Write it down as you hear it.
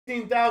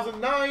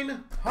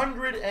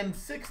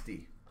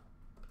16,960.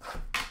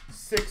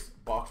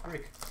 6-box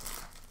break.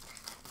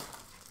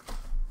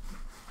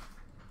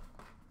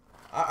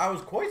 I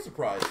was quite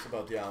surprised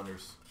about the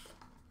Islanders.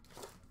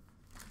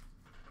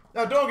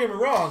 Now, don't get me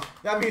wrong.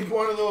 That means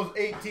one of those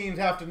 8 teams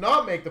have to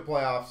not make the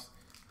playoffs.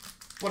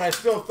 But I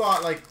still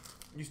thought, like,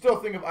 you still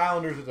think of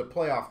Islanders as a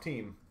playoff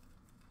team.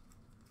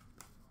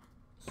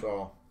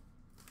 So.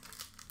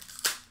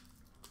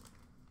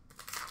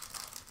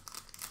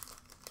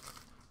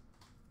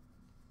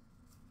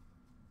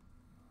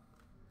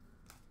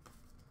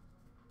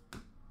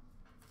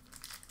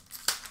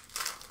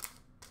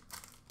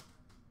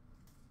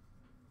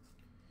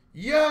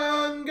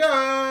 Young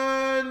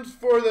Guns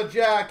for the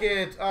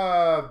jacket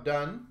of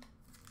Dunn.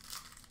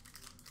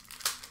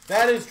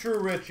 That is true,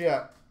 Rich,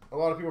 yeah. A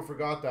lot of people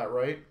forgot that,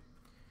 right?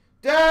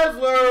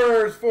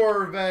 Dazzlers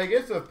for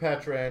Vegas of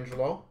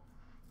Pietrangelo.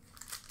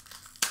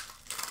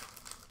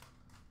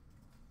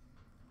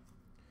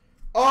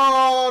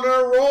 On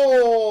a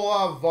roll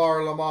of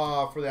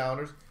Varlamov for the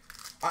Islanders.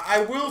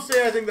 I will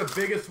say I think the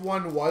biggest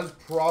one was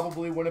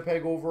probably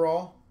Winnipeg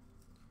overall.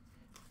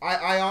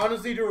 I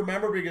honestly do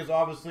remember because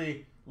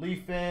obviously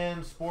Leaf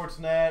fans,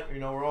 Sportsnet, you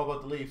know, we're all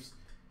about the Leafs.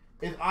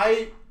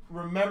 I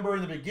remember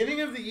in the beginning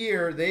of the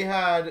year, they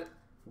had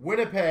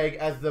Winnipeg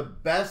as the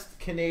best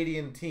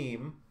Canadian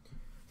team,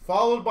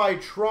 followed by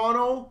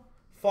Toronto,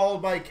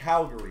 followed by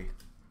Calgary.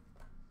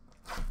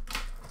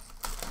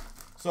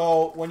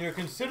 So when you're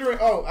considering,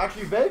 oh,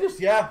 actually Vegas,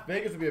 yeah,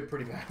 Vegas would be a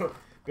pretty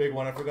big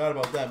one. I forgot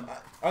about them.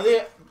 Are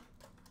they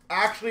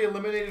actually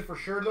eliminated for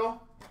sure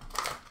though?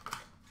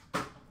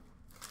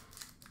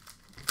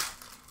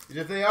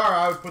 If they are,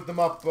 I would put them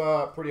up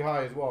pretty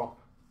high as well.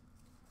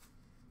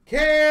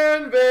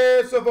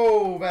 Canvas of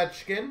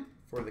Ovechkin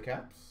for the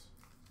Caps.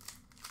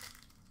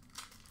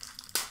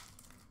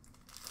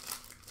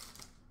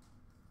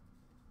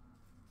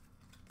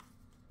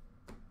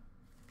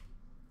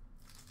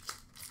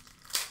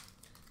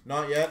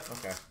 Not yet?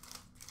 Okay.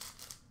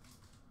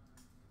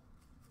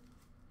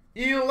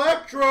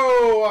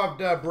 Electro of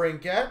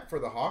DeBrincat for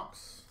the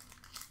Hawks.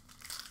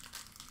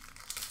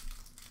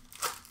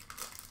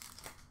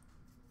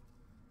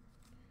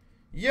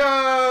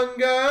 Young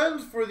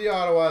Guns for the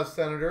Ottawa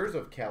Senators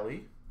of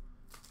Kelly.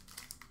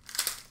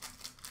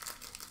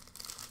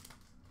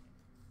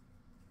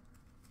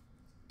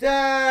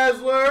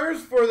 Dazzlers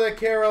for the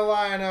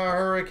Carolina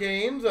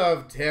Hurricanes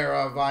of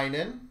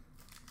Teravainen.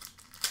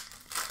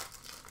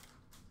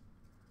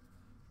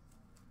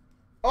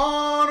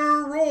 On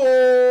a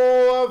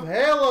roll of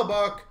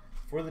Hellebuyck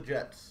for the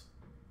Jets.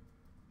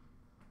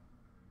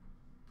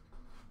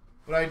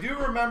 But I do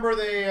remember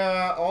they,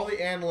 all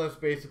the analysts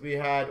basically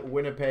had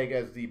Winnipeg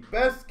as the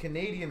best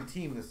Canadian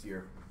team this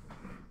year.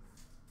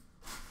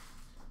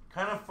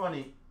 Kind of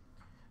funny.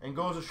 And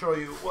goes to show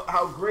you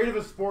how great of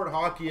a sport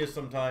hockey is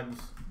sometimes.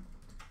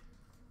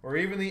 Or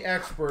even the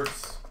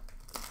experts,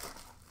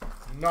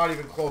 not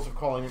even close to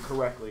calling it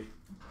correctly.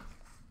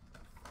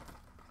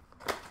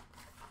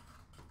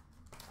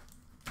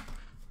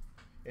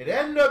 It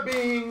ended up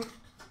being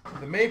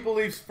the Maple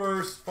Leafs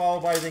first,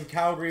 followed by, I think,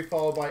 Calgary,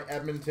 followed by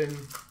Edmonton.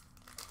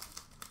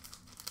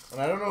 And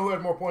I don't know who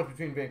had more points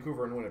between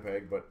Vancouver and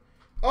Winnipeg, but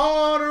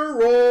on a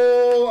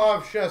roll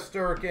of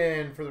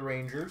Shesterkin for the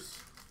Rangers.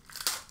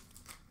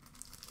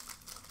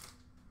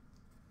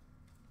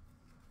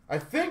 I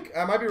think,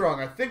 I might be wrong,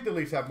 I think the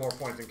Leafs have more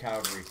points than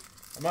Calgary.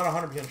 I'm not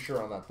 100%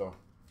 sure on that, though.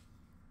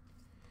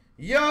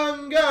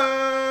 Young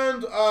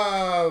Guns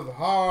of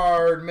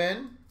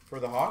Hardman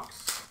for the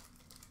Hawks.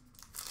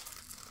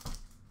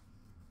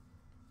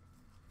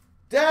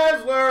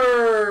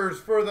 Dazzlers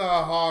for the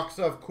Hawks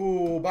of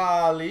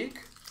Kubalik.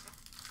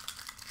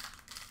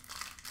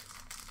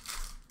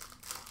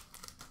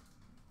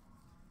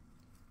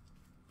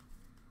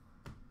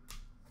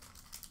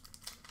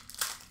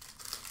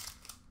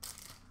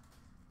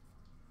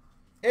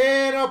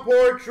 And a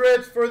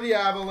portrait for the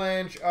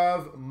Avalanche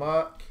of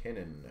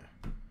McKinnon.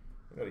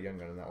 We got a Young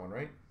Gun in that one,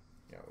 right?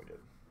 Yeah, we did.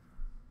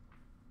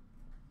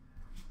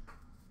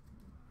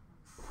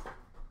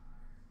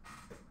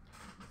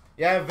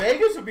 Yeah,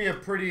 Vegas would be a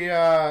pretty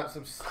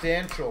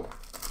substantial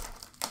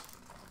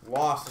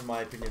loss, in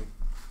my opinion.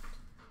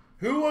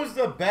 Who was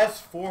the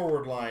best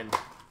forward line?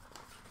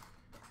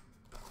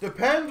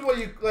 Depends what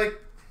you, like,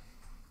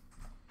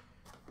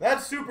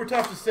 that's super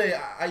tough to say.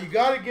 You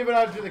got to give it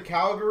out to the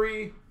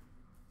Calgary,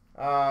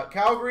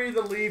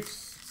 the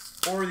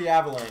Leafs, or the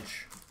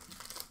Avalanche.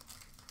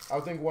 I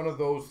would think one of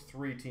those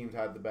three teams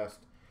had the best.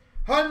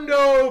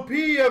 Hundo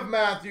P of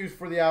Matthews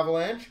for the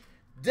Avalanche.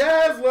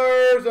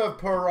 Dazzlers of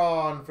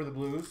Perron for the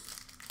Blues.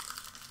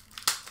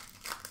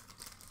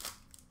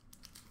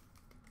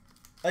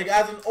 Like,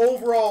 as an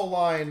overall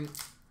line,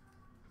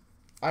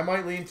 I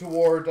might lean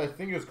towards, I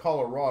think it was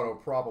Colorado,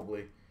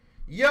 probably.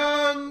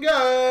 Young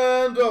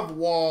Guns of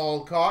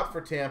Walcott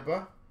for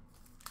Tampa.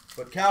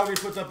 But Calgary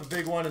puts up a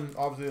big one, and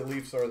obviously the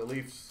Leafs are the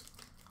Leafs.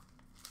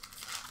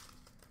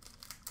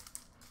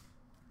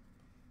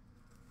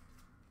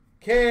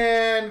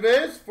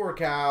 Canvas for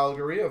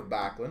Calgary of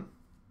Backlund.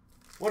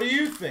 What do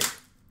you think?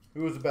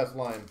 Who was the best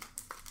line?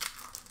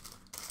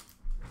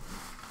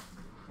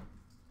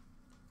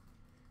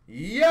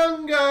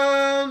 Young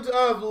Guns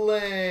of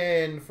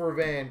Lynn for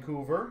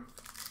Vancouver.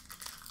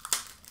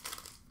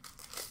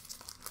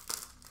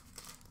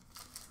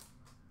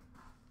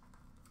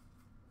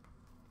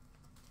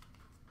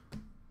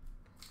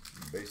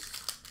 Base.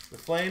 The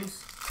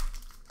Flames.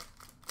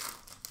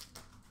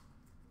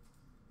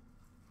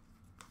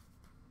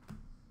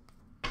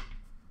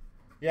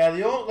 Yeah,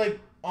 the old, like,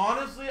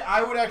 honestly,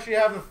 I would actually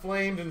have the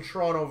Flames and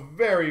Toronto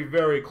very,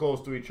 very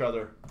close to each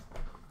other.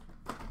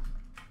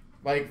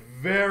 Like,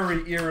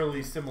 very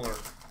eerily similar.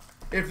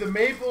 If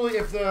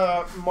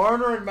the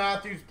Marner and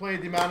Matthews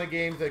played the amount of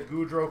games that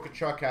Gaudreau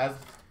Tkachuk has,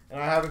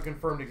 and I haven't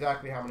confirmed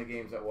exactly how many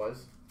games that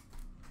was,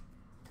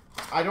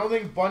 I don't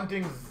think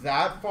Bunting's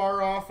that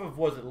far off of,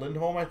 was it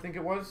Lindholm, I think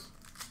it was?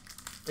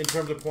 In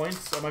terms of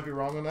points. I might be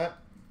wrong on that.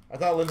 I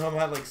thought Lindholm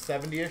had like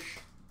 70-ish.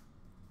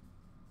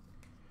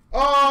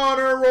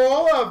 Honor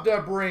roll of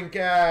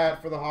DeBrincat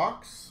for the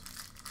Hawks.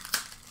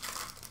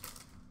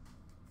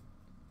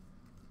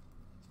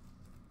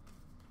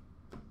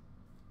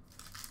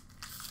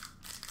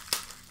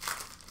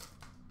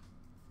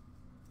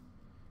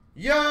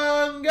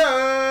 Young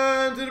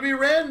Guns. It'll be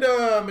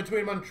random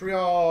between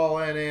Montreal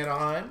and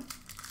Anaheim.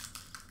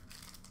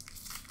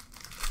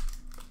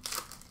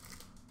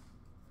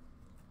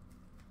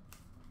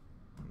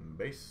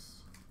 Base.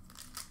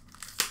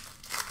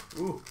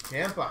 Ooh,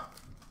 Tampa.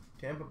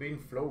 Tampa being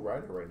Flo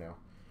Rider right now.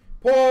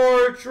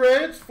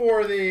 Portraits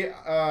for the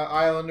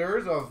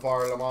Islanders of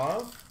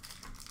Varlamov.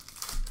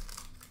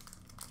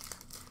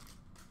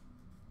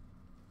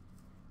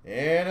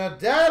 And a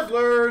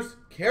Dazzlers,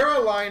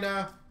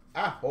 Carolina,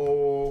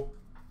 Aho.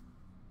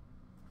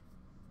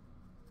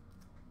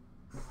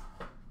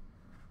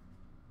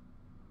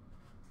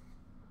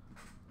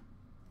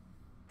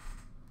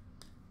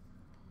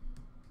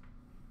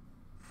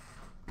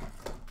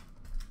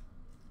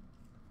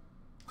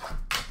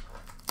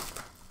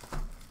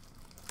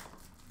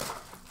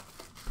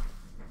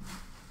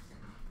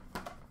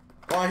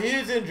 Well, he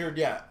is injured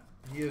yet.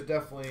 He is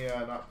definitely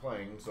not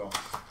playing, so.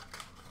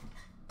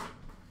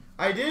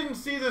 I didn't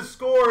see the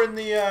score in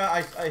the,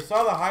 I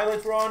saw the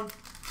highlights, Ron.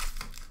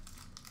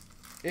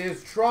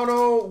 Is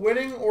Toronto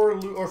winning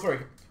or sorry,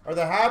 are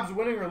the Habs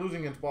winning or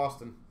losing against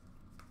Boston?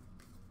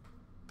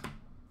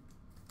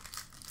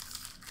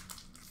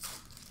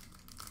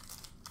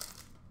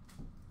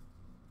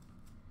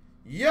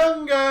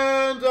 Young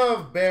Guns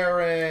of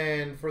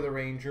Barron for the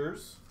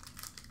Rangers.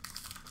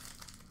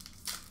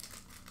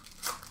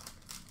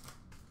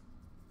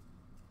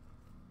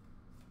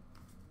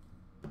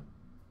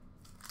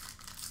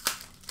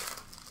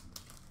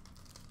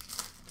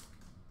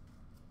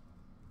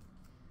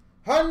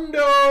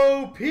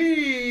 Hundo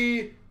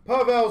P.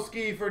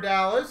 Pavelski for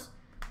Dallas.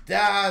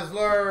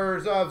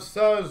 Dazzlers of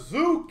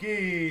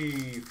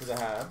Suzuki for the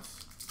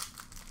Habs.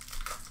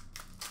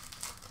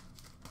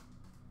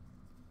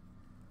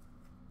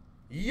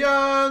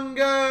 Young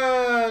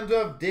Guns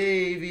of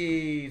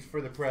Davies for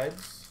the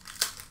Preds.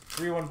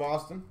 3-1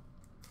 Boston.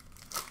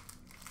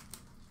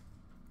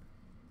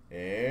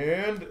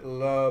 And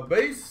La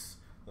Base.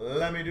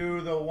 Let me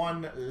do the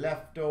one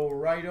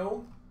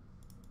lefto-righto.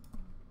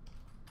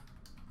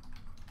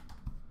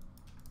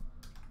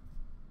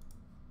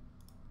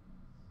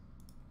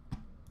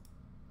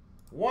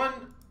 1,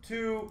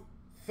 2,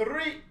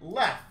 3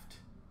 left.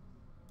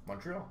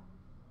 Montreal.